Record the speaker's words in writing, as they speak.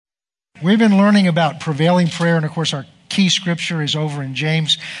We've been learning about prevailing prayer, and of course our key scripture is over in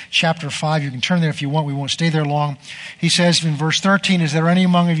James chapter 5. You can turn there if you want. We won't stay there long. He says in verse 13, "Is there any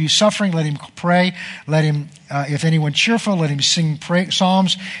among you suffering? Let him pray. Let him, if anyone cheerful, let him sing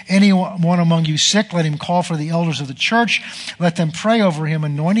psalms. Anyone among you sick, let him call for the elders of the church. Let them pray over him,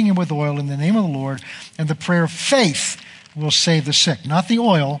 anointing him with oil in the name of the Lord. And the prayer of faith will save the sick." Not the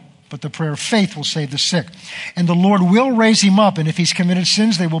oil, but the prayer of faith will save the sick. "And the Lord will raise him up, and if he's committed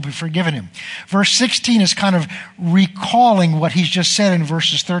sins, they will be forgiven him." Verse 16 is kind of recalling what he's just said in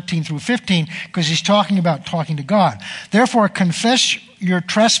verses 13 through 15, because he's talking about talking to God. "Therefore, confess your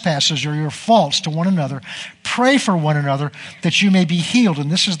trespasses or your faults to one another. Pray for one another that you may be healed." And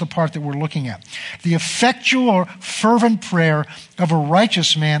this is the part that we're looking at. "The effectual or fervent prayer of a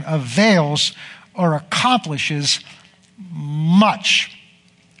righteous man avails or accomplishes much."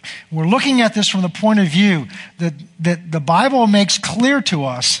 We're looking at this from the point of view that the Bible makes clear to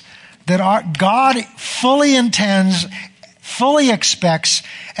us that God fully intends, fully expects,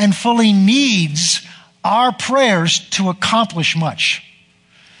 and fully needs our prayers to accomplish much.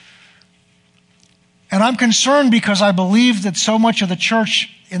 And I'm concerned because I believe that so much of the church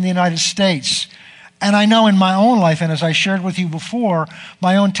in the United States, and I know in my own life, and as I shared with you before,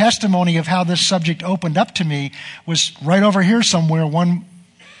 my own testimony of how this subject opened up to me was right over here somewhere one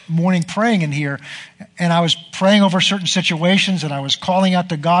morning praying in here, and I was praying over certain situations, and I was calling out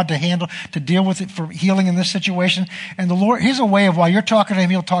to God to deal with it for healing in this situation. And the Lord, here's a way of while you're talking to him,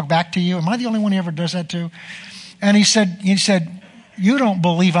 he'll talk back to you. Am I the only one who ever does that too? And he said, you don't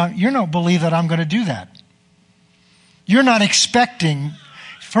believe that I'm going to do that. You're not expecting.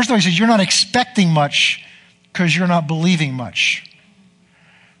 First of all, he says, you're not expecting much because you're not believing much.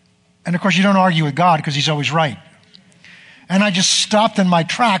 And of course, you don't argue with God because he's always right. And I just stopped in my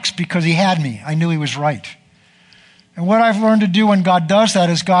tracks because he had me. I knew he was right. And what I've learned to do when God does that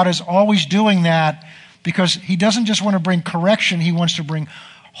is God is always doing that because he doesn't just want to bring correction. He wants to bring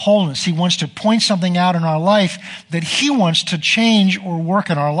wholeness. He wants to point something out in our life that he wants to change or work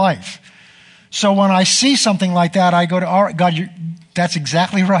in our life. So when I see something like that, I go to, all right, God, that's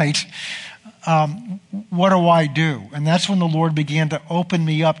exactly right. What do I do? And that's when the Lord began to open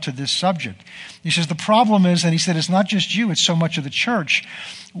me up to this subject. He says, the problem is, and he said, it's not just you, it's so much of the church.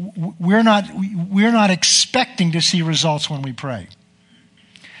 We're not expecting to see results when we pray.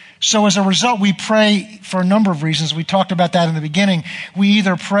 So as a result, we pray for a number of reasons. We talked about that in the beginning. We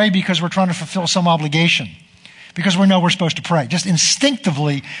either pray because we're trying to fulfill some obligation, because we know we're supposed to pray. Just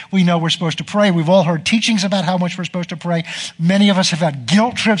instinctively, we know we're supposed to pray. We've all heard teachings about how much we're supposed to pray. Many of us have had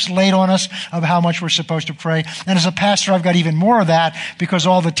guilt trips laid on us of how much we're supposed to pray. And as a pastor, I've got even more of that because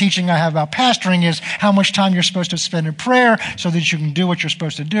all the teaching I have about pastoring is how much time you're supposed to spend in prayer so that you can do what you're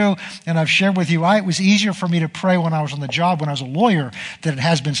supposed to do. And I've shared with you, it was easier for me to pray when I was on the job, when I was a lawyer, than it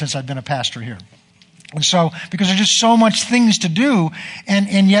has been since I've been a pastor here. And so, because there's just so much things to do,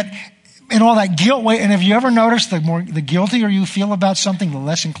 and yet, and all that guilt weight. And have you ever noticed the guiltier you feel about something, the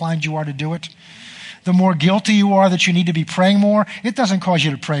less inclined you are to do it? The more guilty you are that you need to be praying more, it doesn't cause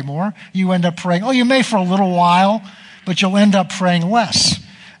you to pray more. You end up praying, you may for a little while, but you'll end up praying less.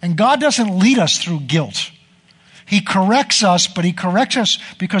 And God doesn't lead us through guilt. He corrects us, but he corrects us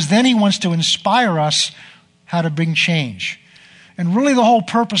because then he wants to inspire us how to bring change. And really the whole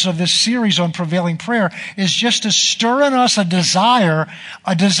purpose of this series on prevailing prayer is just to stir in us a desire,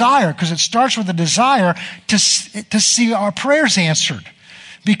 because it starts with a desire to see our prayers answered.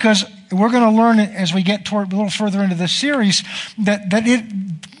 Because we're going to learn as we get toward a little further into this series that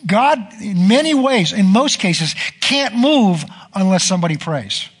God, in many ways, in most cases, can't move unless somebody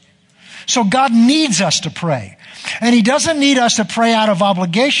prays. So God needs us to pray. And he doesn't need us to pray out of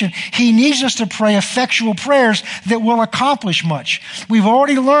obligation. He needs us to pray effectual prayers that will accomplish much. We've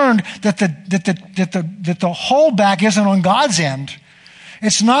already learned that the holdback isn't on God's end.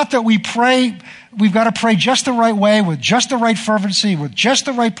 It's not that we pray, we've got to pray just the right way, with just the right fervency, with just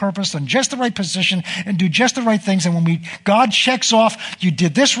the right purpose, and just the right position, and do just the right things. And when God checks off, you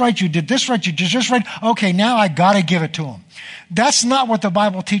did this right, you did this right, you did this right, okay, now I got to give it to him. That's not what the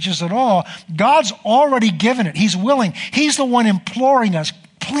Bible teaches at all. God's already given it. He's willing. He's the one imploring us,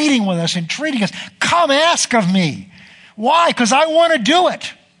 pleading with us, entreating us. Come ask of me. Why? Because I want to do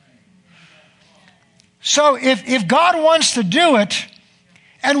it. So if God wants to do it,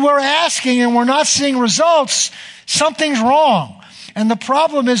 and we're asking and we're not seeing results, something's wrong. And the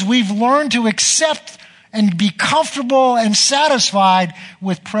problem is we've learned to accept and be comfortable and satisfied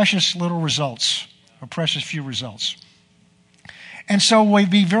with precious little results, or precious few results. And so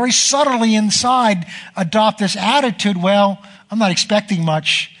we very subtly inside adopt this attitude, well, I'm not expecting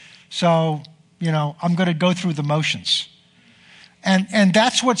much, so, I'm going to go through the motions. And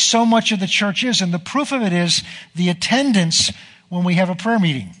that's what so much of the church is. And the proof of it is the attendance when we have a prayer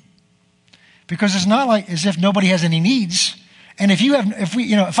meeting. Because it's not like as if nobody has any needs. And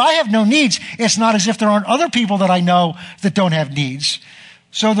if I have no needs, it's not as if there aren't other people that I know that don't have needs.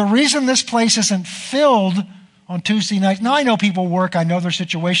 So the reason this place isn't filled on Tuesday nights, now I know people work, I know their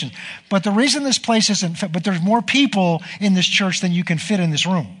situations, but the reason this place isn't filled, but there's more people in this church than you can fit in this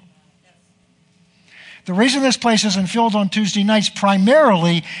room. The reason this place isn't filled on Tuesday nights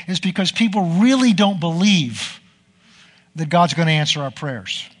primarily is because people really don't believe that God's going to answer our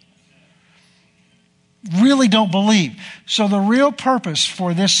prayers. Really don't believe. So the real purpose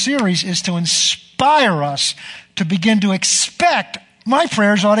for this series is to inspire us to begin to expect my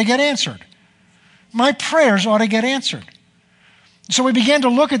prayers ought to get answered. My prayers ought to get answered. So we began to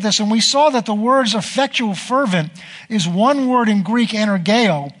look at this, and we saw that the words effectual, fervent is one word in Greek,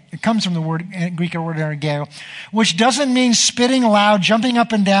 energeo. It comes from the Greek word energeo, which doesn't mean spitting loud, jumping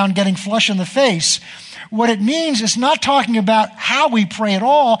up and down, getting flush in the face. What it means is not talking about how we pray at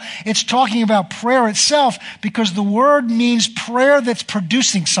all. It's talking about prayer itself, because the word means prayer that's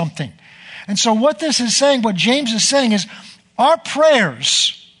producing something. And so what this is saying, what James is saying is our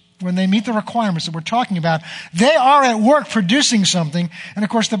prayers, when they meet the requirements that we're talking about, they are at work producing something. And of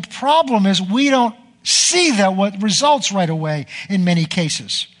course, the problem is we don't see what results right away in many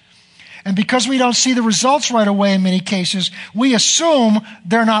cases. And because we don't see the results right away in many cases, we assume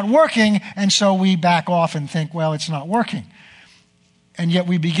they're not working, and so we back off and think, well, it's not working. And yet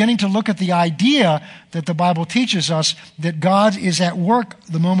we're beginning to look at the idea that the Bible teaches us that God is at work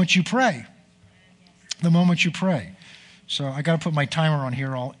the moment you pray. The moment you pray. So I got to put my timer on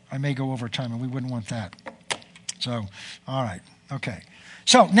here. I may go over time, and we wouldn't want that. So, all right. Okay.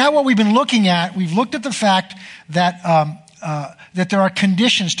 So now what we've been looking at, we've looked at the fact that that there are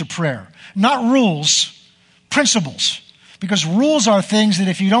conditions to prayer. Not rules, principles. Because rules are things that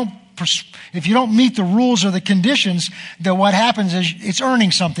if you don't meet the rules or the conditions, then what happens is it's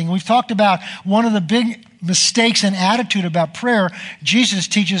earning something. We've talked about one of the big mistakes in attitude about prayer. Jesus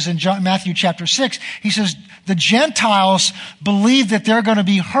teaches in Matthew chapter 6. He says, the Gentiles believe that they're going to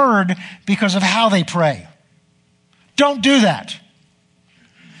be heard because of how they pray. Don't do that.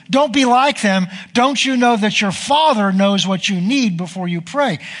 Don't be like them. Don't you know that your Father knows what you need before you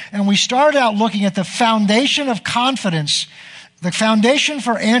pray? And we started out looking at the foundation of confidence. The foundation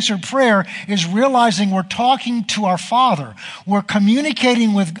for answered prayer is realizing we're talking to our Father. We're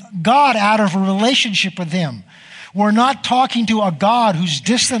communicating with God out of a relationship with Him. We're not talking to a God who's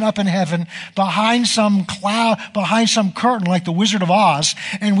distant up in heaven behind some cloud, behind some curtain like the Wizard of Oz,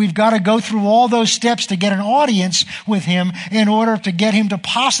 and we've got to go through all those steps to get an audience with Him in order to get Him to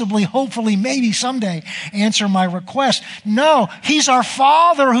possibly, hopefully, maybe someday answer my request. No, He's our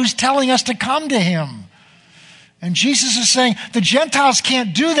Father who's telling us to come to Him. And Jesus is saying the Gentiles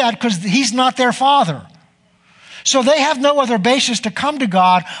can't do that because He's not their Father. So they have no other basis to come to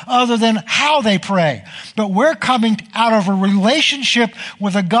God other than how they pray. But we're coming out of a relationship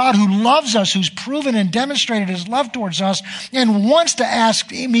with a God who loves us, who's proven and demonstrated His love towards us, and wants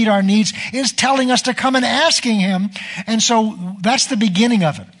to meet our needs, is telling us to come and asking Him. And so that's the beginning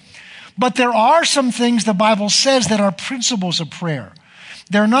of it. But there are some things the Bible says that are principles of prayer.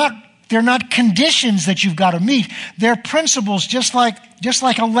 They're not conditions that you've got to meet. They're principles, just like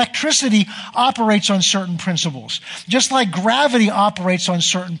electricity operates on certain principles. Just like gravity operates on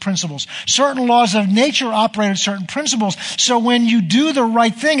certain principles. Certain laws of nature operate on certain principles. So when you do the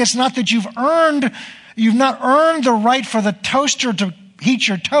right thing, it's not that you've not earned the right for the toaster to heat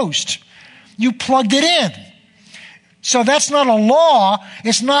your toast. You plugged it in. So that's not a law.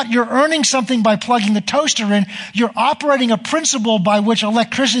 It's not you're earning something by plugging the toaster in. You're operating a principle by which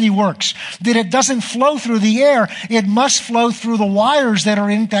electricity works. That it doesn't flow through the air. It must flow through the wires that are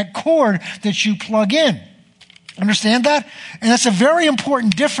in that cord that you plug in. Understand that? And that's a very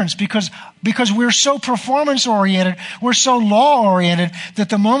important difference because we're so performance-oriented, we're so law-oriented, that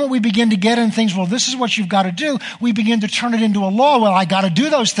the moment we begin to get in things, well, this is what you've got to do, we begin to turn it into a law. Well, I got to do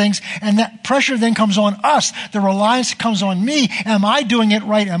those things, and that pressure then comes on us. The reliance comes on me. Am I doing it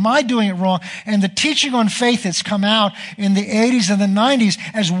right? Am I doing it wrong? And the teaching on faith that's come out in the 80s and the 90s,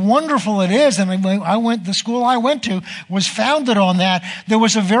 as wonderful it is, and the school I went to was founded on that, there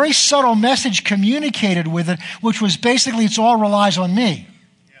was a very subtle message communicated with it, which was basically it's all relies on me.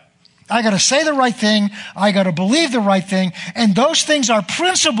 I got to say the right thing. I got to believe the right thing. And those things are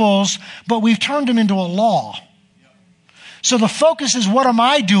principles, but we've turned them into a law. So the focus is, what am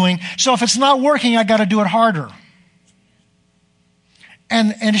I doing? So if it's not working, I got to do it harder.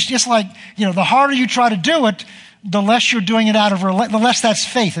 And it's just like, the harder you try to do it, the less you're doing it the less that's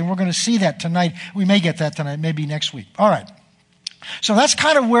faith. And we're going to see that tonight. We may get that tonight, maybe next week. All right. So that's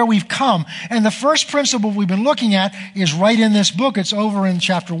kind of where we've come. And the first principle we've been looking at is right in this book. It's over in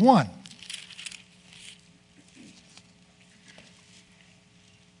chapter 1.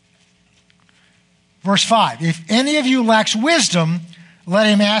 Verse 5, if any of you lacks wisdom, let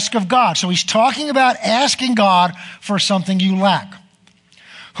him ask of God. So he's talking about asking God for something you lack.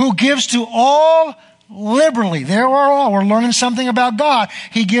 Who gives to all liberally. There are all. We're learning something about God.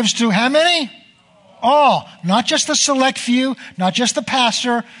 He gives to how many? All. Not just the select few, not just the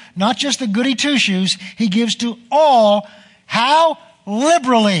pastor, not just the goody two-shoes. He gives to all. How?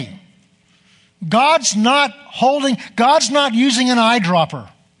 Liberally. God's not using an eyedropper.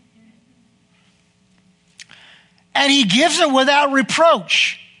 And he gives it without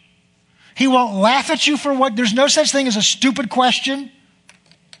reproach. He won't laugh at you for there's no such thing as a stupid question.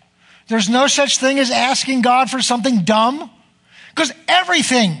 There's no such thing as asking God for something dumb. Because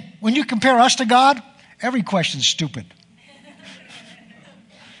everything, when you compare us to God, every question's stupid.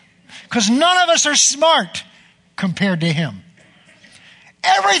 Because none of us are smart compared to him.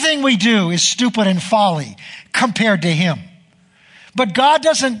 Everything we do is stupid and folly compared to him. But God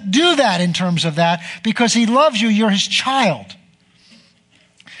doesn't do that in terms of that because he loves you. You're his child.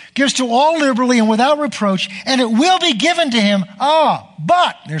 Gives to all liberally and without reproach, and it will be given to him.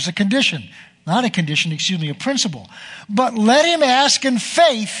 But there's a condition. Not a condition, a principle. But let him ask in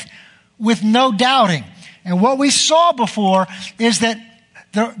faith with no doubting. And what we saw before is that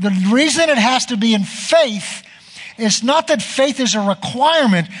the reason it has to be in faith is not that faith is a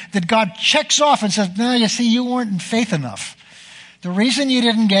requirement that God checks off and says, no, you see, you weren't in faith enough. The reason you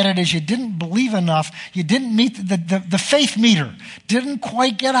didn't get it is you didn't believe enough. You didn't meet the faith meter. Didn't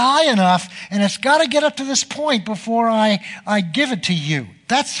quite get high enough. And it's got to get up to this point before I give it to you.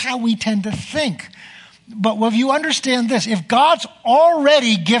 That's how we tend to think. But if you understand this, if God's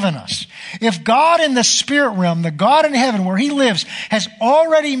already given us, if God in the spirit realm, the God in heaven where he lives, has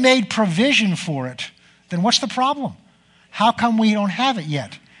already made provision for it, then what's the problem? How come we don't have it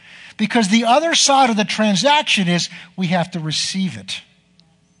yet? Because the other side of the transaction is we have to receive it.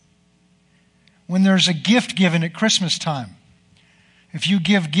 When there's a gift given at Christmas time, if you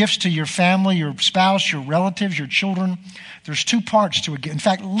give gifts to your family, your spouse, your relatives, your children, there's two parts to it. In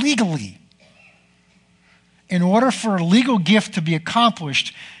fact, legally, in order for a legal gift to be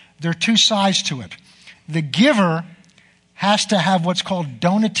accomplished, there are two sides to it. The giver has to have what's called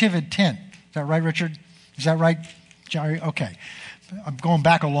donative intent. Is that right, Richard? Is that right, Jerry? Okay. I'm going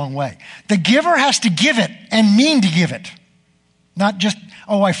back a long way. The giver has to give it and mean to give it. Not just,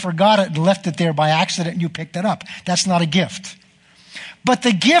 I forgot it and left it there by accident and you picked it up. That's not a gift. But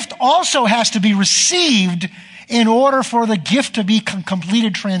the gift also has to be received in order for the gift to be a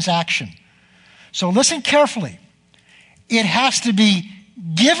completed transaction. So listen carefully. It has to be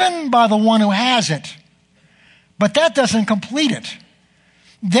given by the one who has it, but that doesn't complete it.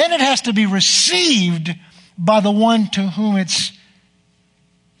 Then it has to be received by the one to whom it's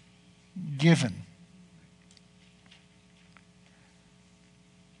given.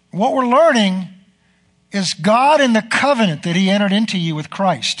 What we're learning is God in the covenant that he entered into you with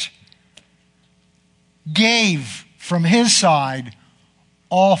Christ gave from his side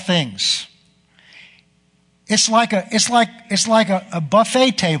all things. It's like a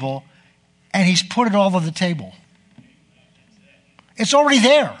buffet table, and he's put it all on the table. It's already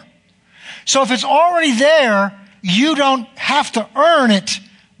there. So if it's already there, you don't have to earn it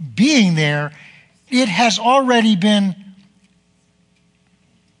being there. It has already been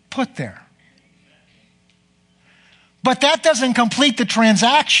put there. But that doesn't complete the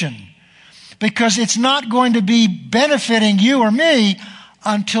transaction, because it's not going to be benefiting you or me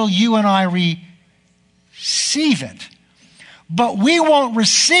until you and I receive it. But we won't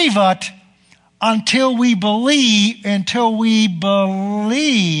receive it until we believe,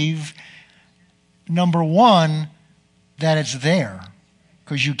 number one, that it's there,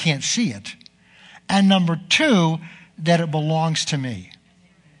 because you can't see it. And number two, that it belongs to me.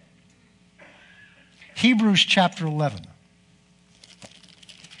 Hebrews chapter 11.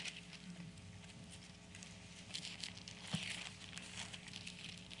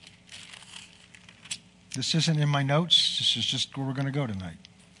 This isn't in my notes. This is just where we're going to go tonight.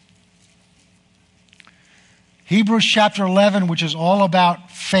 Hebrews chapter 11, which is all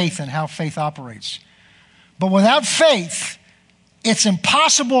about faith and how faith operates. But without faith, it's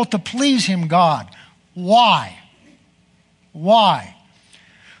impossible to please him, God. Why? Why?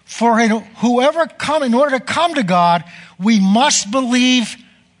 For in order to come to God, we must believe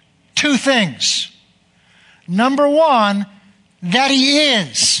two things. Number one, that he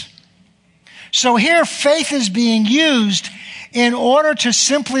is. So here faith is being used in order to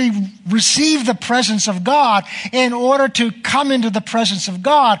simply receive the presence of God, in order to come into the presence of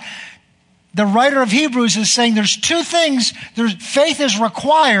God, the writer of Hebrews is saying there's two things. Faith is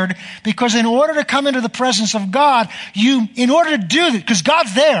required, because in order to come into the presence of God, in order to do that, because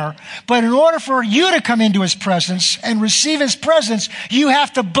God's there, but in order for you to come into His presence and receive His presence, you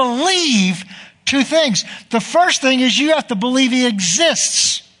have to believe two things. The first thing is you have to believe He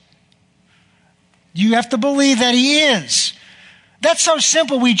exists. You have to believe that He is. That's so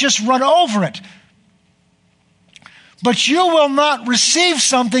simple, we just run over it. But you will not receive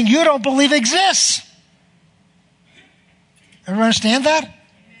something you don't believe exists. Everyone understand that?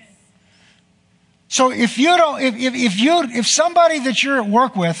 So if somebody that you're at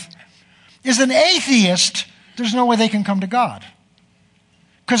work with is an atheist, there's no way they can come to God.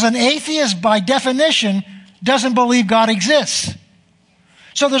 Because an atheist, by definition, doesn't believe God exists.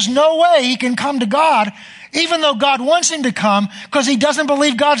 So there's no way he can come to God, even though God wants him to come, because he doesn't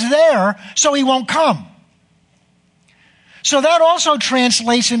believe God's there, so he won't come. So that also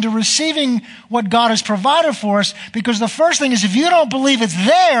translates into receiving what God has provided for us, because the first thing is, if you don't believe it's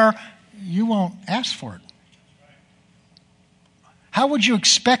there, you won't ask for it. How would you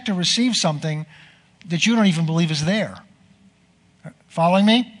expect to receive something that you don't even believe is there? Following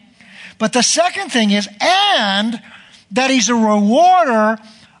me? But the second thing is, and that He's a rewarder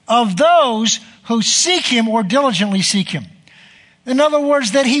of those who seek Him or diligently seek Him. In other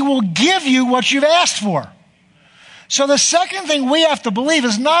words, that He will give you what you've asked for. So the second thing we have to believe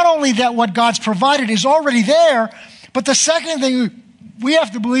is not only that what God's provided is already there, but the second thing we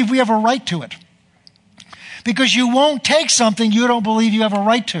have to believe we have a right to it. Because you won't take something you don't believe you have a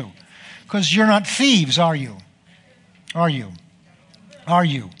right to. Because you're not thieves, are you? Are you? Are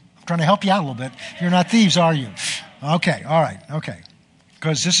you? I'm trying to help you out a little bit. You're not thieves, are you? Okay, all right, okay.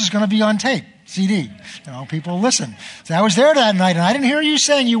 Because this is going to be on tape, CD. People listen. So I was there that night, and I didn't hear you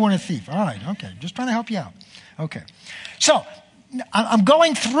saying you weren't a thief. All right, okay. Just trying to help you out. Okay. So, I'm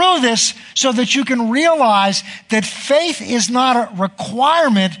going through this so that you can realize that faith is not a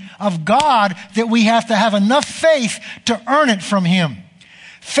requirement of God, that we have to have enough faith to earn it from Him.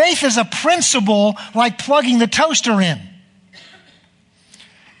 Faith is a principle like plugging the toaster in.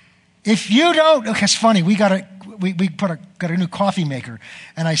 If you don't, okay, it's funny, we got a new coffee maker,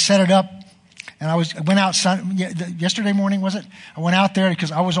 and I set it up. And I went out yesterday morning, was it? I went out there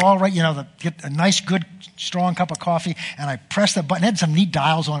because I was all right, to get a nice, good, strong cup of coffee. And I pressed the button. It had some neat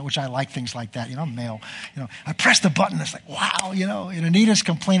dials on it, which I like things like that. I'm male. I pressed the button. It's like, wow, And Anita's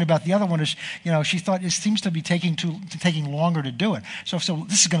complaint about the other one is, she thought it seems to be taking longer to do it. So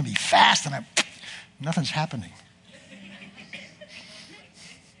this is going to be fast, and nothing's happening.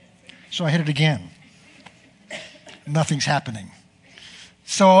 So I hit it again. Nothing's happening.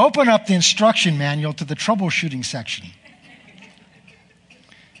 So I open up the instruction manual to the troubleshooting section.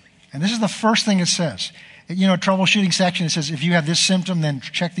 And this is the first thing it says. Troubleshooting section, it says, if you have this symptom, then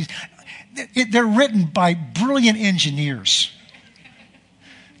check these. They're written by brilliant engineers.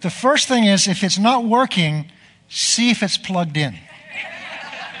 The first thing is, if it's not working, see if it's plugged in.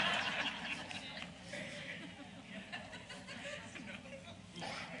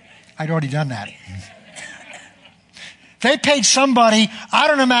 I'd already done that. They paid somebody, I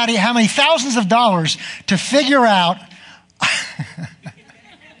don't know how many thousands of dollars to figure out.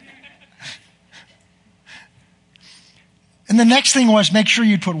 And the next thing was make sure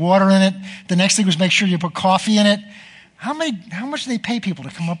you'd put water in it. The next thing was make sure you put coffee in it. How much do they pay people to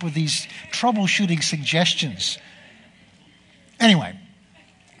come up with these troubleshooting suggestions? Anyway.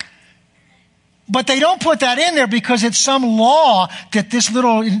 But they don't put that in there because it's some law that this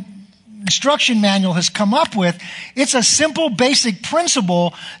little instruction manual has come up with. It's a simple basic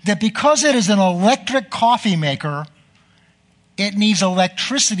principle that because it is an electric coffee maker, it needs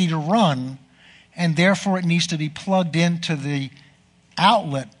electricity to run, and therefore it needs to be plugged into the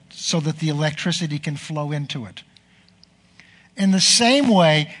outlet so that the electricity can flow into it. In the same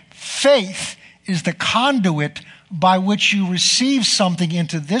way, faith is the conduit by which you receive something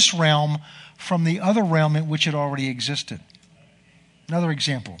into this realm from the other realm in which it already existed. Another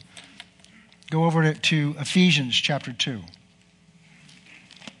example. Go over to Ephesians chapter 2.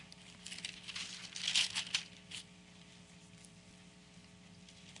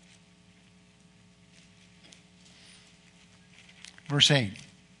 Verse 8.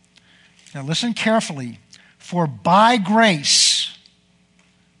 Now listen carefully. For by grace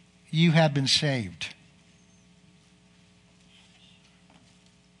you have been saved.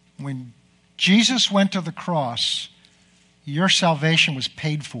 When Jesus went to the cross, your salvation was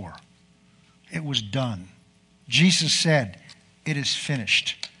paid for. It was done. Jesus said, it is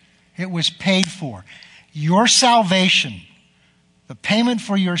finished. It was paid for. Your salvation The payment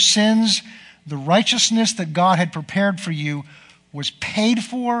for your sins, the righteousness that God had prepared for you, was paid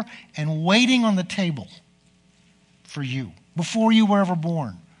for and waiting on the table for you before you were ever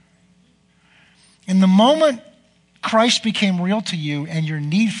born. In the moment Christ became real to you and your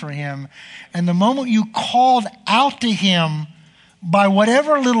need for him, and the moment you called out to him by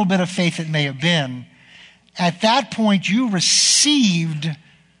whatever little bit of faith it may have been, at that point you received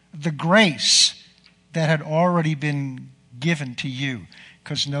the grace that had already been given to you.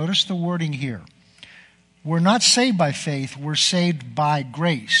 Because notice the wording here. We're not saved by faith, we're saved by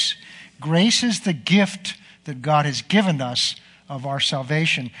grace. Grace is the gift that God has given us of our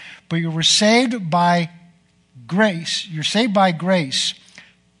salvation. But you were saved by grace. You're saved by grace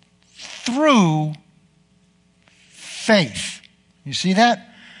through faith. You see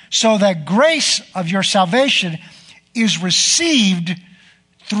that? So that grace of your salvation is received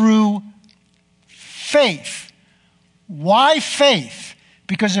through faith. Why faith?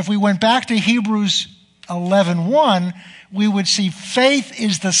 Because if we went back to Hebrews 11:1, we would see faith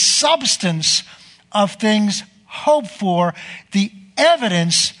is the substance of things hoped for, the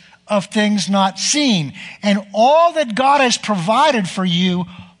evidence of things not seen. And all that God has provided for you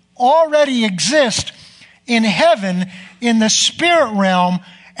already exists in heaven, in the spirit realm,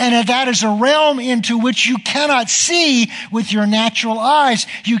 and that is a realm into which you cannot see with your natural eyes.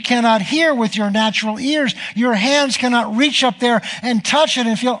 You cannot hear with your natural ears. Your hands cannot reach up there and touch it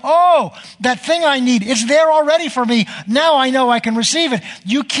and feel, oh, that thing I need, it's there already for me. Now I know I can receive it.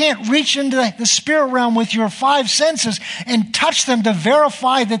 You can't reach into the spirit realm with your five senses and touch them to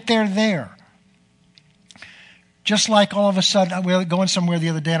verify that they're there. Just like all of a sudden, we were going somewhere the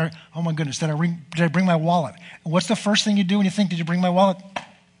other day, and oh my goodness, did I bring my wallet? And what's the first thing you do when you think, did you bring my wallet?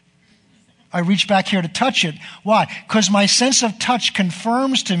 I reach back here to touch it. Why? Because my sense of touch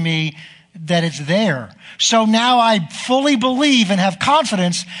confirms to me that it's there. So now I fully believe and have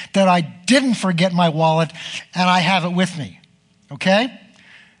confidence that I didn't forget my wallet and I have it with me. Okay?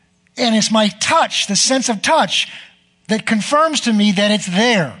 And it's my touch, the sense of touch, that confirms to me that it's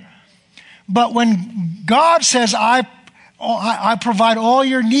there. But when God says, I provide all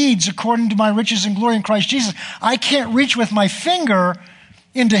your needs according to my riches and glory in Christ Jesus, I can't reach with my finger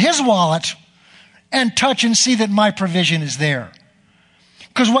into his wallet and touch and see that my provision is there.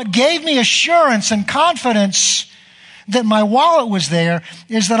 Because what gave me assurance and confidence that my wallet was there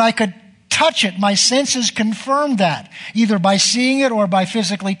is that I could touch it. My senses confirmed that, either by seeing it or by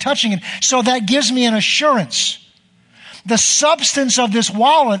physically touching it. So that gives me an assurance. The substance of this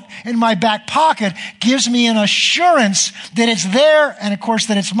wallet in my back pocket gives me an assurance that it's there and, of course,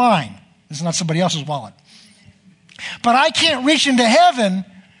 that it's mine. It's not somebody else's wallet. But I can't reach into heaven,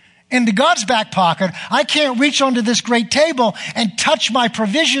 into God's back pocket. I can't reach onto this great table and touch my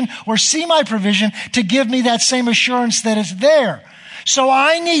provision or see my provision to give me that same assurance that it's there. So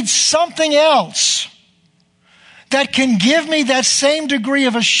I need something else that can give me that same degree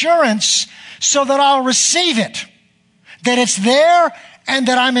of assurance so that I'll receive it, that it's there and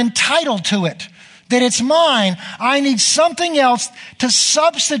that I'm entitled to it, that it's mine. I need something else to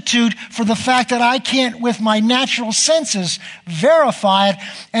substitute for the fact that I can't, with my natural senses, verify it.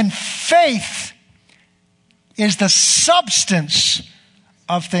 And faith is the substance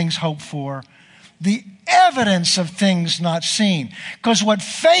of things hoped for, the evidence of things not seen. Because what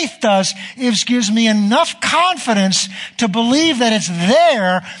faith does is gives me enough confidence to believe that it's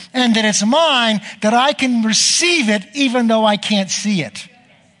there and that it's mine, that I can receive it even though I can't see it.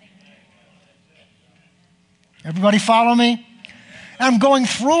 Everybody follow me? I'm going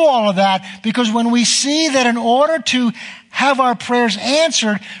through all of that because when we see that in order to have our prayers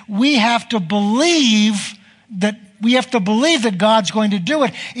answered, we have to believe that God's going to do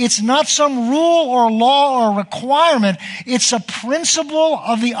it. It's not some rule or law or requirement. It's a principle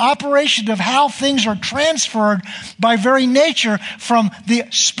of the operation of how things are transferred by very nature from the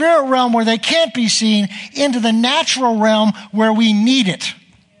spirit realm where they can't be seen into the natural realm where we need it.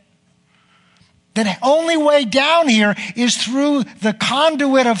 The only way down here is through the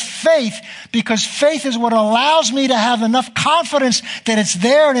conduit of faith, because faith is what allows me to have enough confidence that it's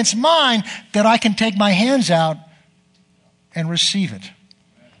there and it's mine, that I can take my hands out and receive it.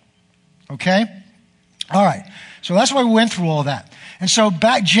 Okay? All right. So that's why we went through all that. And so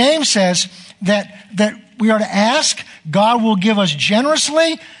back, James says that we are to ask, God will give us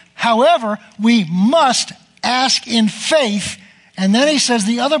generously. However, we must ask in faith. And then he says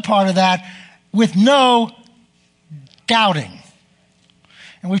the other part of that, with no doubting.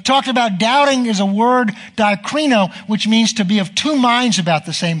 And we've talked about doubting is a word, diakrino, which means to be of two minds about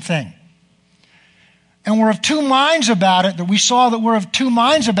the same thing. And we're of two minds about it, that we saw that we're of two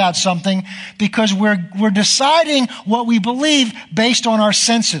minds about something because we're deciding what we believe based on our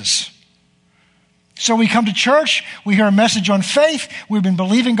senses. So we come to church, we hear a message on faith, we've been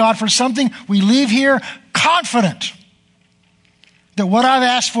believing God for something, we leave here confident that what I've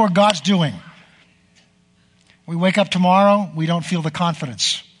asked for, God's doing. We wake up tomorrow, we don't feel the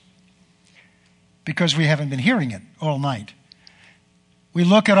confidence because we haven't been hearing it all night. We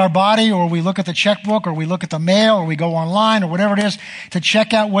look at our body, or we look at the checkbook, or we look at the mail, or we go online, or whatever it is, to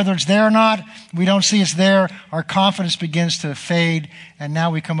check out whether it's there or not. We don't see it's there. Our confidence begins to fade, and now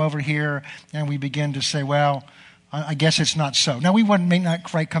we come over here, and we begin to say, well, I guess it's not so. Now, we may not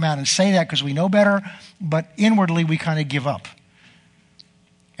quite come out and say that because we know better, but inwardly we kind of give up.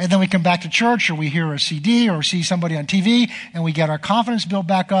 And then we come back to church, or we hear a CD, or see somebody on TV, and we get our confidence built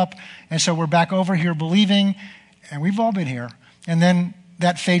back up, and so we're back over here believing, and we've all been here. And then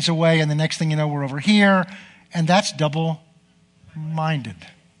that fades away, and the next thing you know, we're over here, and that's double-minded.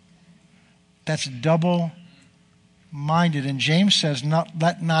 That's double-minded. And James says,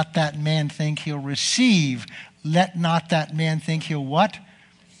 let not that man think he'll receive. Let not that man think he'll what?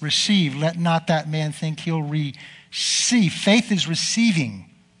 Receive. Let not that man think he'll receive. Faith is receiving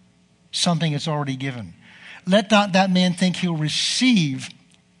something that's already given. Let not that man think he'll receive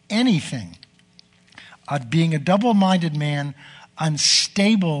anything. Being a double-minded man,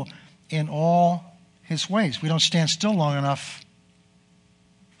 unstable in all his ways. We don't stand still long enough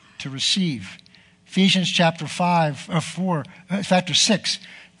to receive. Ephesians chapter 6,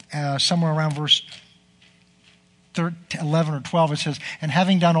 somewhere around verse 11 or 12, it says, and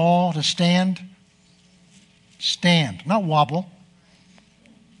having done all to stand, not wobble,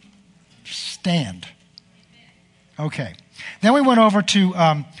 stand. Okay. Then we went over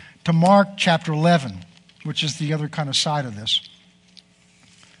to Mark chapter 11, which is the other kind of side of this.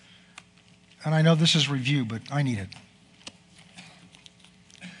 And I know this is review, but I need it.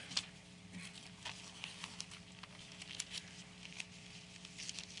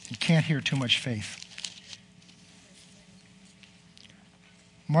 You can't hear too much faith.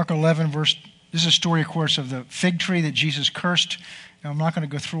 Mark 11, this is a story, of course, of the fig tree that Jesus cursed. Now, I'm not going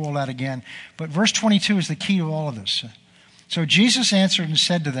to go through all that again. But verse 22 is the key to all of this. So Jesus answered and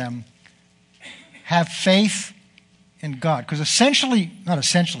said to them, have faith in God. Because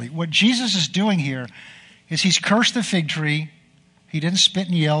what Jesus is doing here is he's cursed the fig tree. He didn't spit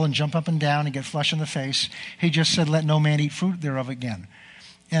and yell and jump up and down and get flushed in the face. He just said, let no man eat fruit thereof again.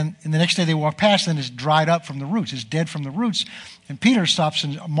 And the next day they walk past and it's dried up from the roots. It's dead from the roots. And Peter stops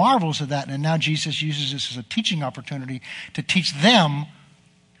and marvels at that. And now Jesus uses this as a teaching opportunity to teach them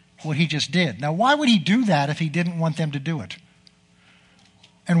what he just did. Now, why would he do that if he didn't want them to do it?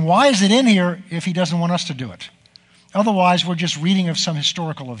 And why is it in here if he doesn't want us to do it? Otherwise, we're just reading of some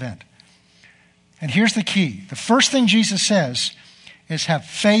historical event. And here's the key. The first thing Jesus says is have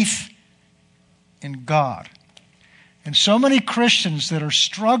faith in God. And so many Christians that are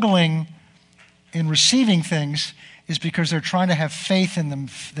struggling in receiving things is because they're trying to have faith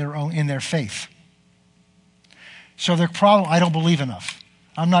in their faith. So their problem, I don't believe enough.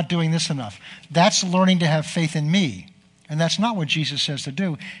 I'm not doing this enough. That's learning to have faith in me. And that's not what Jesus says to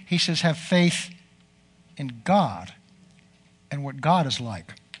do. He says have faith in God and what God is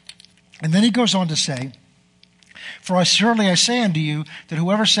like. And then he goes on to say, for assuredly I say unto you that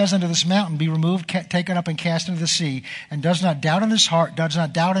whoever says unto this mountain, be removed, taken up, and cast into the sea, and does not doubt in his heart, does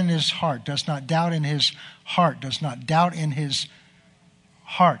not doubt in his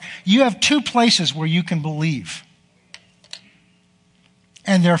heart. You have two places where you can believe.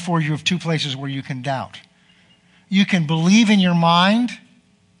 And therefore you have two places where you can doubt. You can believe in your mind,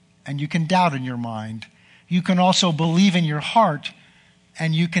 and you can doubt in your mind. You can also believe in your heart,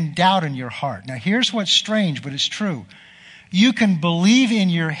 and you can doubt in your heart. Now, here's what's strange, but it's true. You can believe in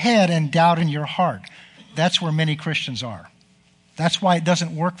your head and doubt in your heart. That's where many Christians are. That's why it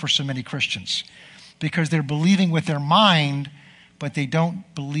doesn't work for so many Christians, because they're believing with their mind, but they don't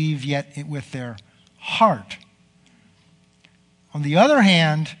believe yet with their heart. On the other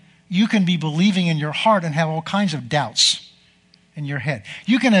hand, you can be believing in your heart and have all kinds of doubts in your head.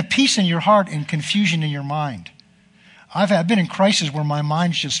 You can have peace in your heart and confusion in your mind. I've been in crises where my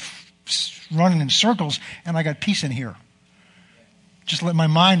mind's just running in circles and I got peace in here. Just let my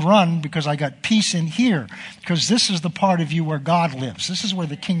mind run because I got peace in here. Because this is the part of you where God lives. This is where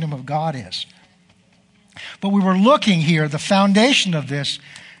the kingdom of God is. But we were looking here, the foundation of this,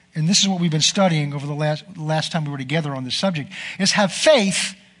 and this is what we've been studying over the last time we were together on this subject, is have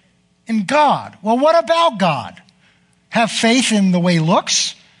faith in God. Well, what about God? Have faith in the way he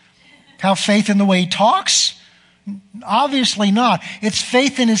looks? Have faith in the way he talks? Obviously not. It's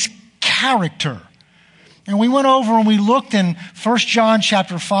faith in his character. And we went over and we looked in 1 John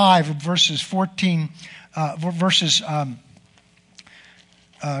chapter 5, verses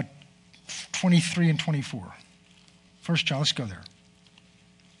 23 and 24. 1 John, let's go there.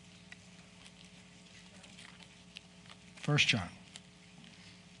 1 John.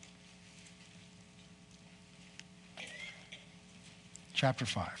 Chapter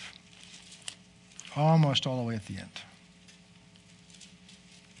 5. Almost all the way at the end.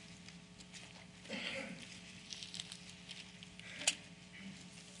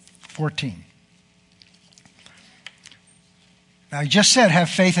 14. Now, he just said, have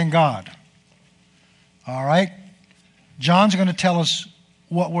faith in God. All right? John's going to tell us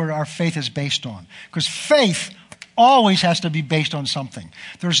what our faith is based on. Because faith always has to be based on something.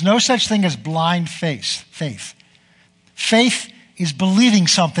 There's no such thing as blind faith. Faith is believing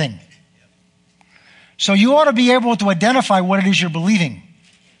something. So you ought to be able to identify what it is you're believing.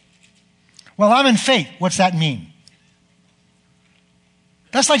 Well, I'm in faith. What's that mean?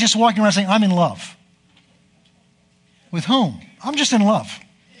 That's like just walking around saying, I'm in love. With whom? I'm just in love.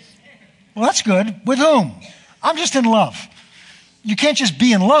 Well, that's good. With whom? I'm just in love. You can't just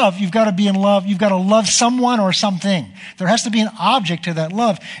be in love. You've got to be in love. You've got to love someone or something. There has to be an object to that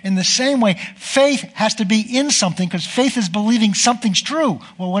love. In the same way, faith has to be in something because faith is believing something's true.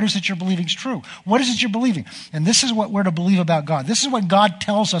 Well, what is it you're believing is true? What is it you're believing? And this is what we're to believe about God. This is what God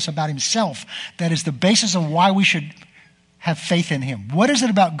tells us about himself. That is the basis of why we should have faith in him. What is it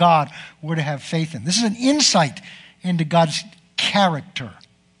about God we're to have faith in? This is an insight into God's character.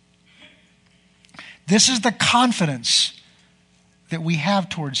 This is the confidence that we have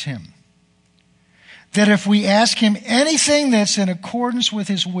towards him. That if we ask him anything that's in accordance with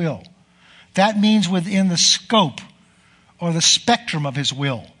his will, that means within the scope or the spectrum of his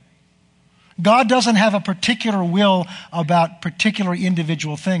will. God doesn't have a particular will about particular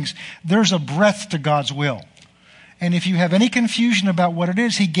individual things. There's a breadth to God's will. And if you have any confusion about what it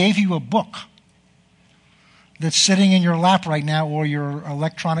is, he gave you a book that's sitting in your lap right now or your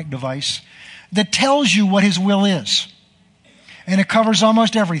electronic device that tells you what his will is. And it covers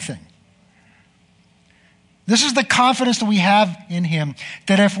almost everything. This is the confidence that we have in him,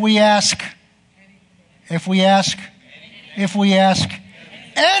 that if we ask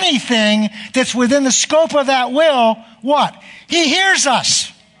anything that's within the scope of that will, what? He hears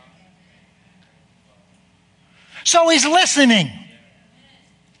us. So he's listening.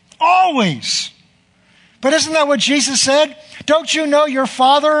 Always. But isn't that what Jesus said? Don't you know your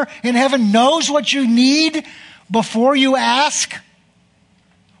Father in heaven knows what you need before you ask?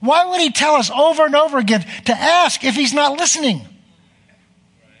 Why would he tell us over and over again to ask if he's not listening?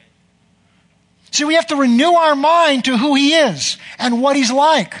 See, we have to renew our mind to who he is and what he's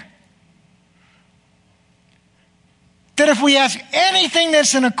like. That if we ask anything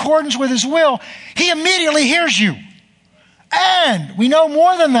that's in accordance with his will, he immediately hears you. And we know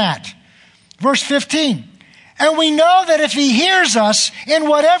more than that. Verse 15. And we know that if he hears us in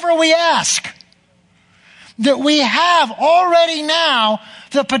whatever we ask, that we have already now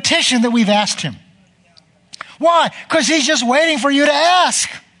the petition that we've asked him. Why? Because he's just waiting for you to ask.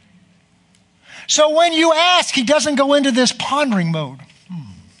 So when you ask, he doesn't go into this pondering mode.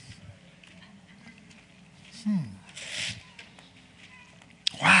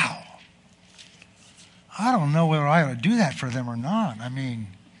 Wow. I don't know whether I ought to do that for them or not. I mean,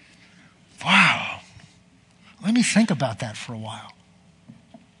 wow. Let me think about that for a while.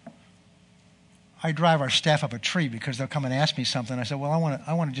 I drive our staff up a tree because they'll come and ask me something. I said, well,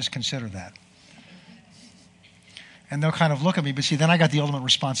 I want to just consider that. And they'll kind of look at me, but see, then I got the ultimate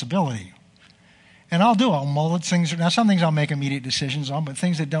responsibility. And I'll mull at things. Now, some things I'll make immediate decisions on, but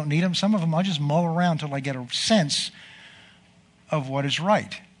things that don't need them, some of them I'll just mull around until I get a sense of what is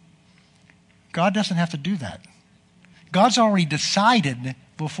right. God doesn't have to do that. God's already decided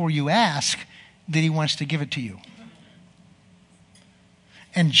before you ask that he wants to give it to you.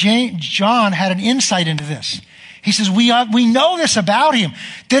 And John had an insight into this. He says, we know this about him,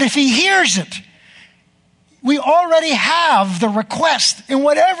 that if he hears it, we already have the request in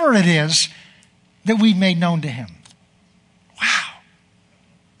whatever it is that we've made known to him. Wow.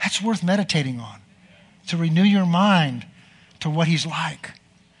 That's worth meditating on, to renew your mind to what he's like.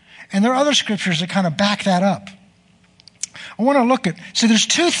 And there are other scriptures that kind of back that up. I want to look at, so there's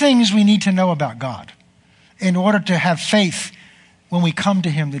two things we need to know about God in order to have faith when we come to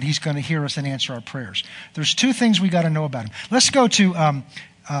him that he's going to hear us and answer our prayers. There's two things we got to know about him. Let's go to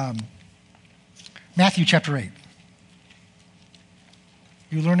Matthew chapter 8.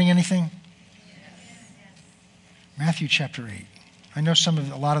 You learning anything? Matthew chapter 8. I know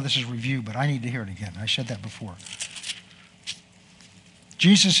a lot of this is review, but I need to hear it again. I said that before.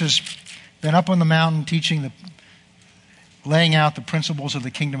 Jesus is been up on the mountain teaching laying out the principles of the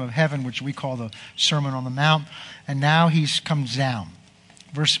kingdom of heaven, which we call the Sermon on the Mount. And now he comes down.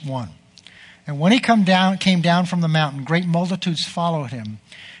 Verse 1. And when he came down from the mountain, great multitudes followed him.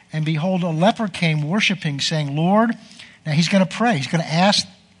 And behold, a leper came worshiping, saying, Lord, now he's going to pray. He's going to ask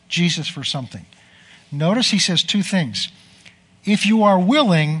Jesus for something. Notice he says two things. If you are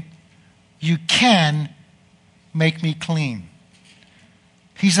willing, you can make me clean.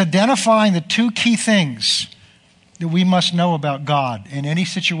 He's identifying the two key things that we must know about God in any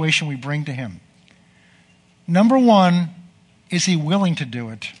situation we bring to him. Number one, is he willing to do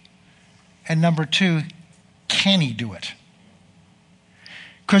it? And number two, can he do it?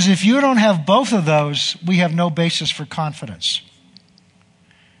 Because if you don't have both of those, we have no basis for confidence.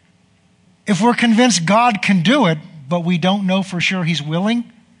 If we're convinced God can do it, but we don't know for sure he's willing,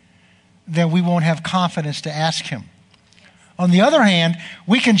 then we won't have confidence to ask him. On the other hand,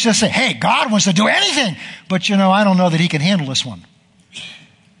 we can just say, hey, God wants to do anything, but I don't know that he can handle this one.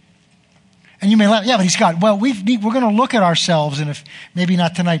 And you may laugh, yeah, but he's God. Well, we're going to look at ourselves, and if maybe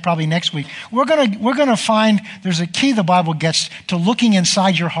not tonight, probably next week, we're going to find there's a key the Bible gets to looking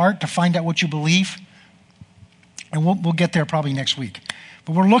inside your heart to find out what you believe. And we'll get there probably next week.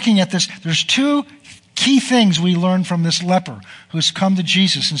 But we're looking at this. There's two key things we learn from this leper who's come to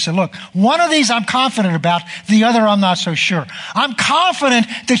Jesus and said, look, one of these I'm confident about, the other I'm not so sure. I'm confident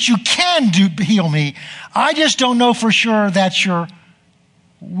that you can heal me. I just don't know for sure that you're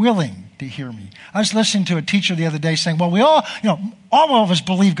willing to hear me. I was listening to a teacher the other day saying, well, we all of us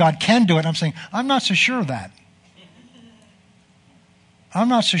believe God can do it. And I'm saying, I'm not so sure of that. I'm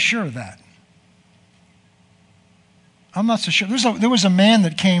not so sure of that. I'm not so sure. There was a man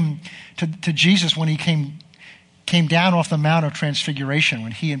that came to Jesus when he came down off the Mount of Transfiguration,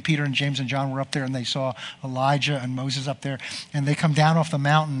 when he and Peter and James and John were up there and they saw Elijah and Moses up there, and they come down off the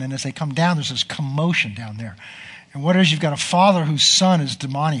mountain, and as they come down, there's this commotion down there. And what it is, you've got a father whose son is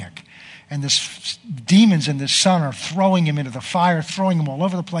demoniac, and this demons and this son are throwing him into the fire, throwing him all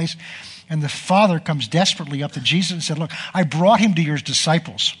over the place, and the father comes desperately up to Jesus and said, look, I brought him to your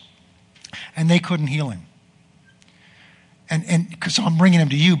disciples, and they couldn't heal him. And so I'm bringing him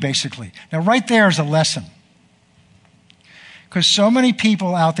to you, basically. Now, right there is a lesson. Because so many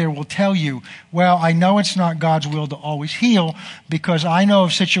people out there will tell you, well, I know it's not God's will to always heal, because I know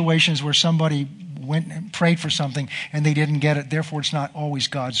of situations where somebody went and prayed for something and they didn't get it. Therefore, it's not always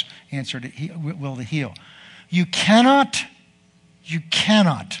God's will to heal. You cannot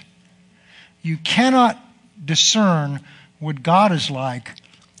discern what God is like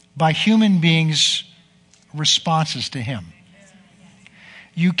by human beings' responses to him.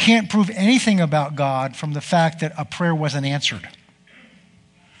 You can't prove anything about God from the fact that a prayer wasn't answered.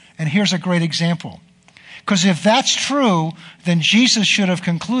 And here's a great example. Because if that's true, then Jesus should have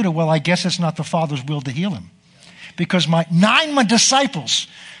concluded, well, I guess it's not the Father's will to heal him. Because my disciples,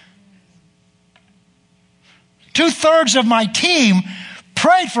 2/3 of my team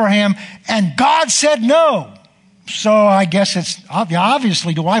prayed for him, and God said no. So I guess it's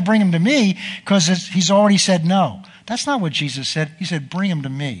obviously, do I bring him to me? Because he's already said no. That's not what Jesus said. He said, bring him to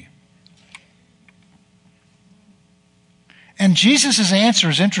me. And Jesus' answer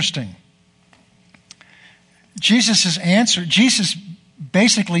is interesting. Jesus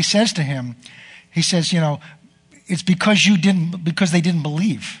basically says to him, he says, it's because they didn't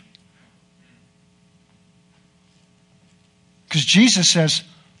believe. Because Jesus says,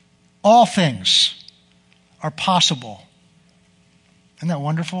 all things are possible. Isn't that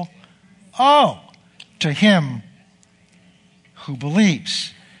wonderful? Oh, to him who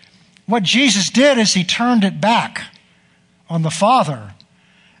believes. What Jesus did is he turned it back on the Father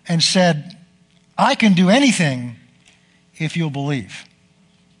and said, I can do anything if you'll believe.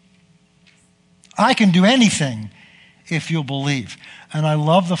 I can do anything if you'll believe. And I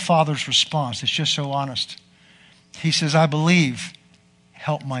love the Father's response. It's just so honest. He says, I believe,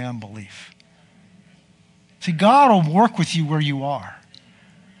 help my unbelief. See, God will work with you where you are.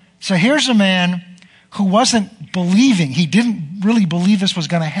 So here's a man who wasn't believing. He didn't really believe this was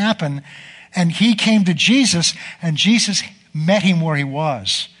going to happen. And he came to Jesus, and Jesus met him where he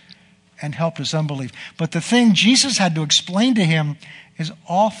was and helped his unbelief. But the thing Jesus had to explain to him is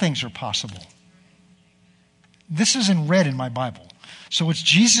all things are possible. This is in red in my Bible. So it's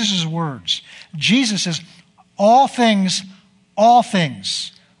Jesus' words. Jesus says, all things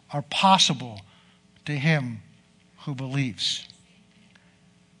are possible to him who believes.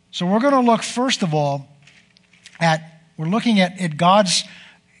 So we're going to look, first of all, we're looking at God's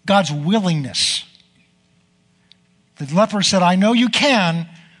willingness. The leper said, I know you can,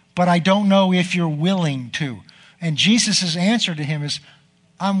 but I don't know if you're willing to. And Jesus' answer to him is,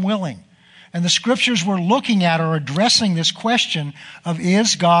 I'm willing. And the scriptures we're looking at are addressing this question of,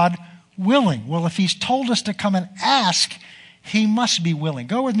 is God willing? Well, if he's told us to come and ask, he must be willing.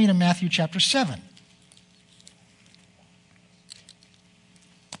 Go with me to Matthew chapter 7.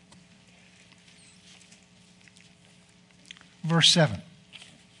 Verse 7.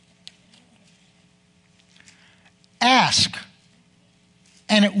 Ask,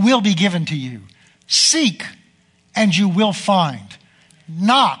 and it will be given to you. Seek, and you will find.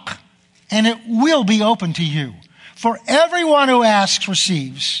 Knock, and it will be open to you. For everyone who asks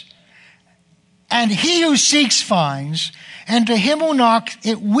receives, and he who seeks finds, and to him who knocks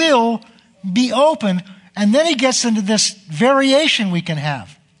it will be open. And then he gets into this variation we can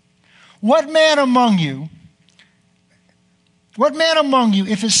have. What man among you,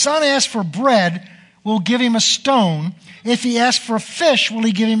 if his son asks for bread, will give him a stone? If he asks for a fish, will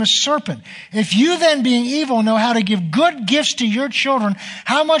he give him a serpent? If you then, being evil, know how to give good gifts to your children,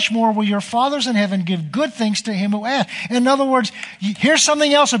 how much more will your fathers in heaven give good things to him who asks? In other words, here's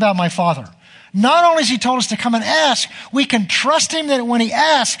something else about my Father. Not only has he told us to come and ask, we can trust him that when he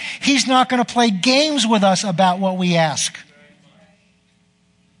asks, he's not going to play games with us about what we ask.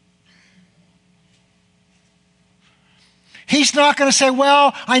 He's not going to say,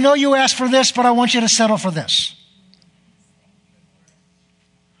 well, I know you asked for this, but I want you to settle for this.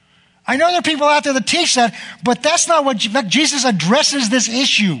 I know there are people out there that teach that, but that's not what Jesus addresses this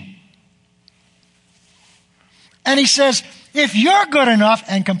issue. And he says, if you're good enough,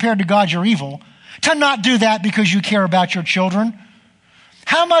 and compared to God you're evil, to not do that because you care about your children,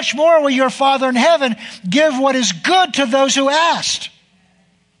 how much more will your Father in heaven give what is good to those who asked?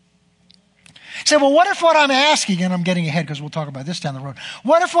 Say, well, what if what I'm asking, and I'm getting ahead because we'll talk about this down the road.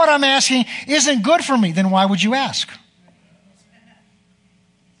 What if what I'm asking isn't good for me? Then why would you ask?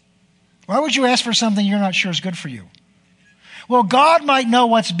 Why would you ask for something you're not sure is good for you? Well, God might know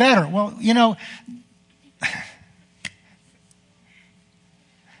what's better. Well, you know,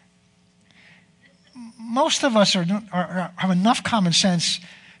 most of us have enough common sense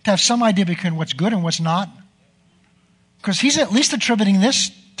to have some idea between what's good and what's not. Because he's at least attributing this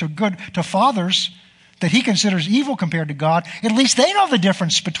to fathers that he considers evil compared to God. At least they know the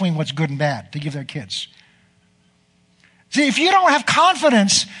difference between what's good and bad to give their kids. See, if you don't have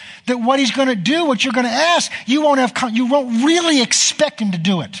confidence that what he's going to do, what you're going to ask, you won't really expect him to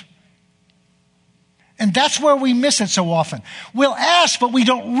do it. And that's where we miss it so often. We'll ask, but we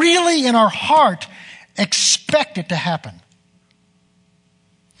don't really in our heart expect it to happen.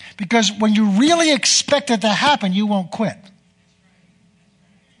 Because when you really expect it to happen, you won't quit.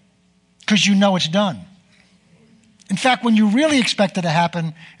 Because you know it's done. In fact, when you really expect it to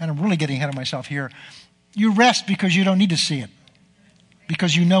happen, and I'm really getting ahead of myself here, you rest because you don't need to see it.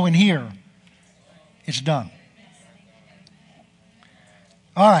 Because you know in here, it's done.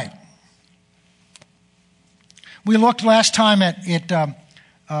 All right. We looked last time at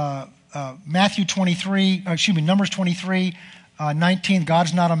Numbers 23, 19.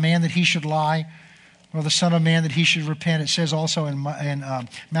 God's not a man that he should lie, nor the son of man that he should repent. It says also in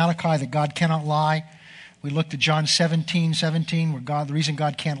Malachi that God cannot lie. We looked at John 17, where the reason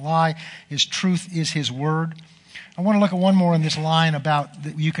God can't lie is truth is his word. I want to look at one more in this line about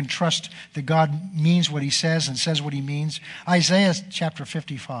that you can trust that God means what he says and says what he means. Isaiah chapter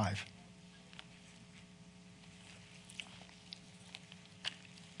 55.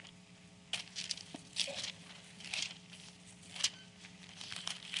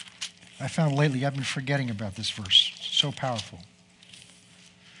 I found lately I've been forgetting about this verse. So powerful.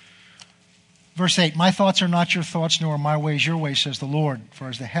 Verse 8, my thoughts are not your thoughts, nor are my ways your ways, says the Lord. For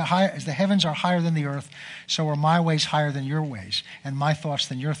as the heavens are higher than the earth, so are my ways higher than your ways, and my thoughts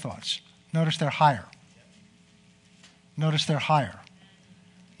than your thoughts. Notice they're higher. Notice they're higher.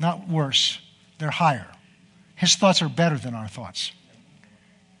 Not worse, they're higher. His thoughts are better than our thoughts.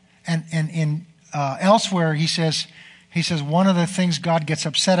 And in elsewhere, he says one of the things God gets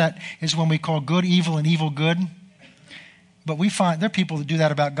upset at is when we call good evil and evil good. But we find there are people that do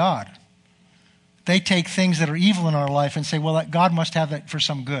that about God. They take things that are evil in our life and say, well, God must have that for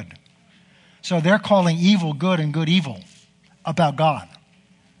some good. So they're calling evil good and good evil about God.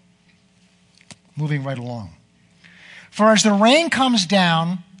 Moving right along. For as the rain comes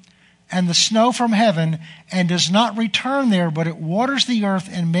down and the snow from heaven and does not return there, but it waters the earth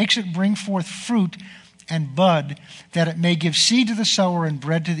and makes it bring forth fruit and bud, that it may give seed to the sower and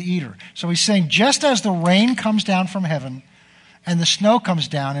bread to the eater. So he's saying, just as the rain comes down from heaven and the snow comes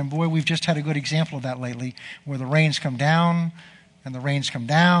down, and boy, we've just had a good example of that lately, where the rains come down, and the rains come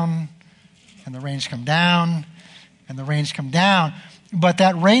down, and the rains come down, and the rains come down. But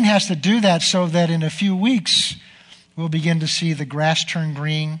that rain has to do that so that in a few weeks, we'll begin to see the grass turn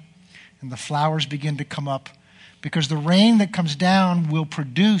green, and the flowers begin to come up, because the rain that comes down will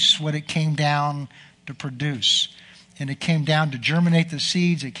produce what it came down to produce. And it came down to germinate the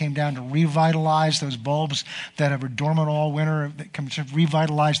seeds. It came down to revitalize those bulbs that were dormant all winter, that come to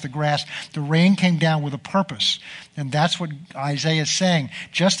revitalize the grass. The rain came down with a purpose. And that's what Isaiah is saying.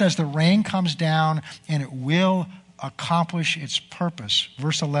 Just as the rain comes down, and it will accomplish its purpose.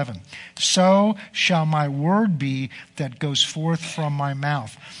 Verse 11, so shall my word be that goes forth from my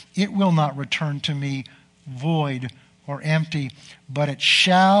mouth. It will not return to me void or empty, but it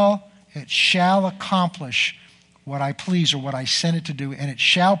shall accomplish what I please, or what I sent it to do, and it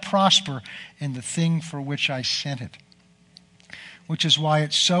shall prosper in the thing for which I sent it. Which is why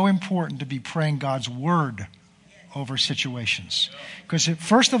it's so important to be praying God's word over situations. Because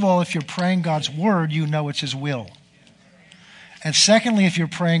first of all, if you're praying God's word, you know it's his will. And secondly, if you're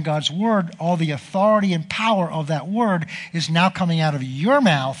praying God's word, all the authority and power of that word is now coming out of your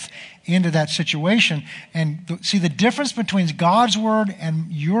mouth into that situation. And see, the difference between God's word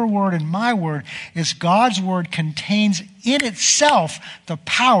and your word and my word is God's word contains in itself the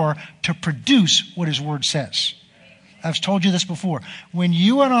power to produce what his word says. I've told you this before. When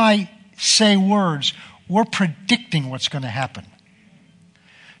you and I say words, we're predicting what's going to happen.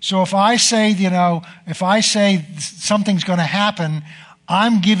 So if I say, something's going to happen,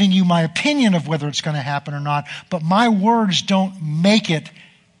 I'm giving you my opinion of whether it's going to happen or not, but my words don't make it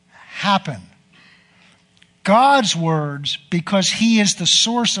happen. God's words, because he is the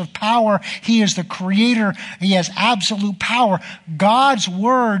source of power, he is the creator, he has absolute power. God's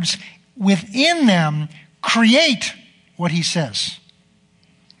words within them create what he says.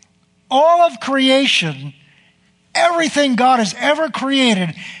 All of creation, everything God has ever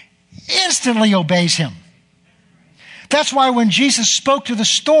created, instantly obeys him. That's why when Jesus spoke to the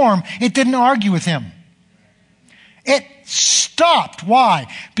storm, it didn't argue with him. It stopped. Why?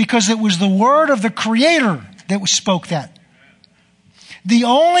 Because it was the word of the Creator that spoke that. The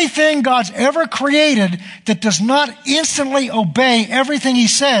only thing God's ever created that does not instantly obey everything he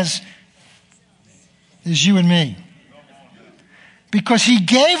says is you and me. Because he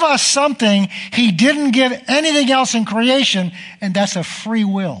gave us something he didn't give anything else in creation, and that's a free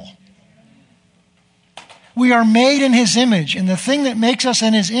will. We are made in his image, and the thing that makes us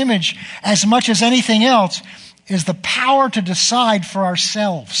in his image as much as anything else is the power to decide for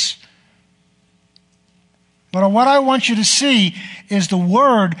ourselves. But what I want you to see is the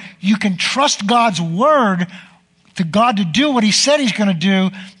word. You can trust God's word to God to do what he said he's going to do,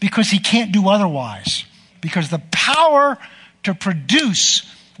 because he can't do otherwise. Because the power to produce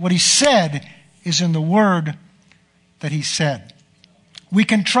what he said is in the word that he said. We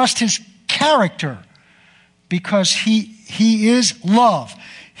can trust his character, because he is love.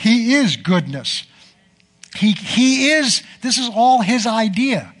 He is goodness. This is all his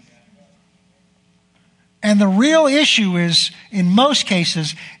idea. And the real issue is, in most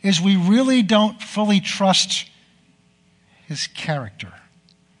cases, is we really don't fully trust his character.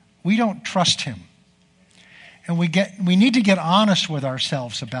 We don't trust him. And we need to get honest with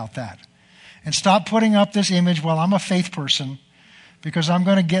ourselves about that. And stop putting up this image, well, I'm a faith person, because I'm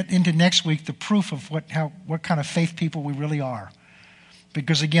going to get into next week the proof of what kind of faith people we really are.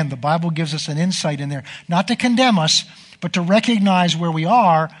 Because again, the Bible gives us an insight in there, not to condemn us, but to recognize where we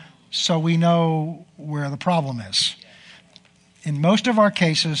are so we know where the problem is. In most of our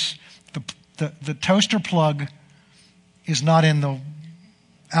cases, the toaster plug is not in the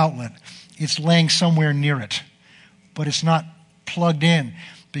outlet. It's laying somewhere near it, but it's not plugged in.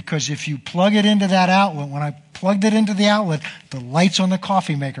 Because if you plug it into that outlet, when I plugged it into the outlet, the lights on the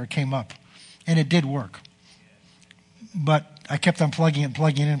coffee maker came up. And it did work. But I kept on plugging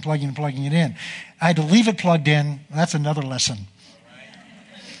it in. I had to leave it plugged in. That's another lesson.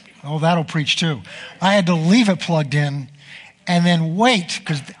 Oh, that'll preach too. I had to leave it plugged in and then wait,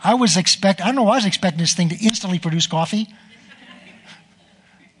 because I was expecting this thing to instantly produce coffee.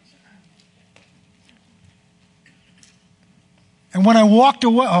 And when I walked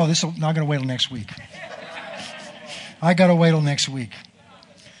away, I'm not going to wait till next week. I got to wait till next week.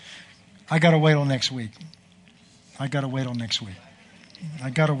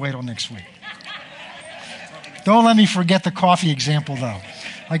 Don't let me forget the coffee example, though.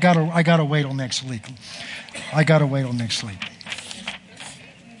 I got to wait till next week.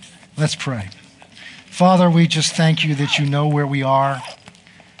 Let's pray. Father, we just thank you that you know where we are.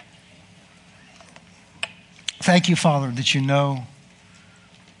 Thank you, Father, that you know.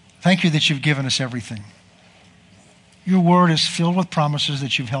 Thank you that you've given us everything. Your word is filled with promises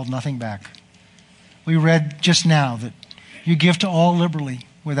that you've held nothing back. We read just now that you give to all liberally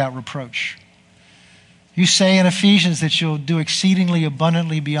without reproach. You say in Ephesians that you'll do exceedingly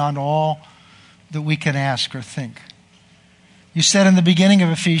abundantly beyond all that we can ask or think. You said in the beginning of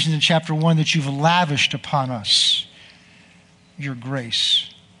Ephesians in chapter 1 that you've lavished upon us your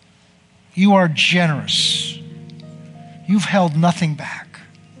grace. You are generous. You've held nothing back.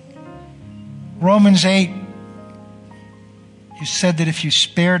 Romans 8, you said that if you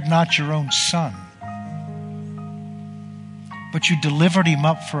spared not your own son, but you delivered him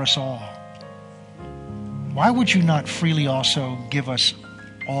up for us all, why would you not freely also give us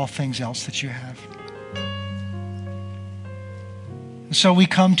all things else that you have? And so we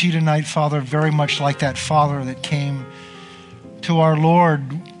come to you tonight, Father, very much like that father that came to our Lord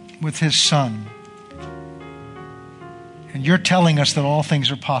with his son. And you're telling us that all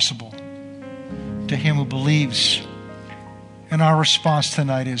things are possible to him who believes. And our response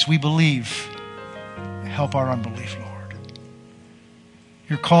tonight is, we believe. Help our unbelief, Lord.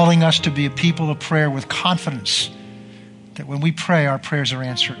 You're calling us to be a people of prayer with confidence that when we pray, our prayers are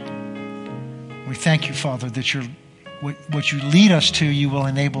answered. We thank you, Father, that what you lead us to, you will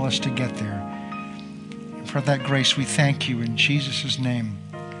enable us to get there. And for that grace, we thank you in Jesus' name.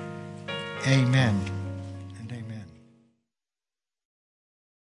 Amen.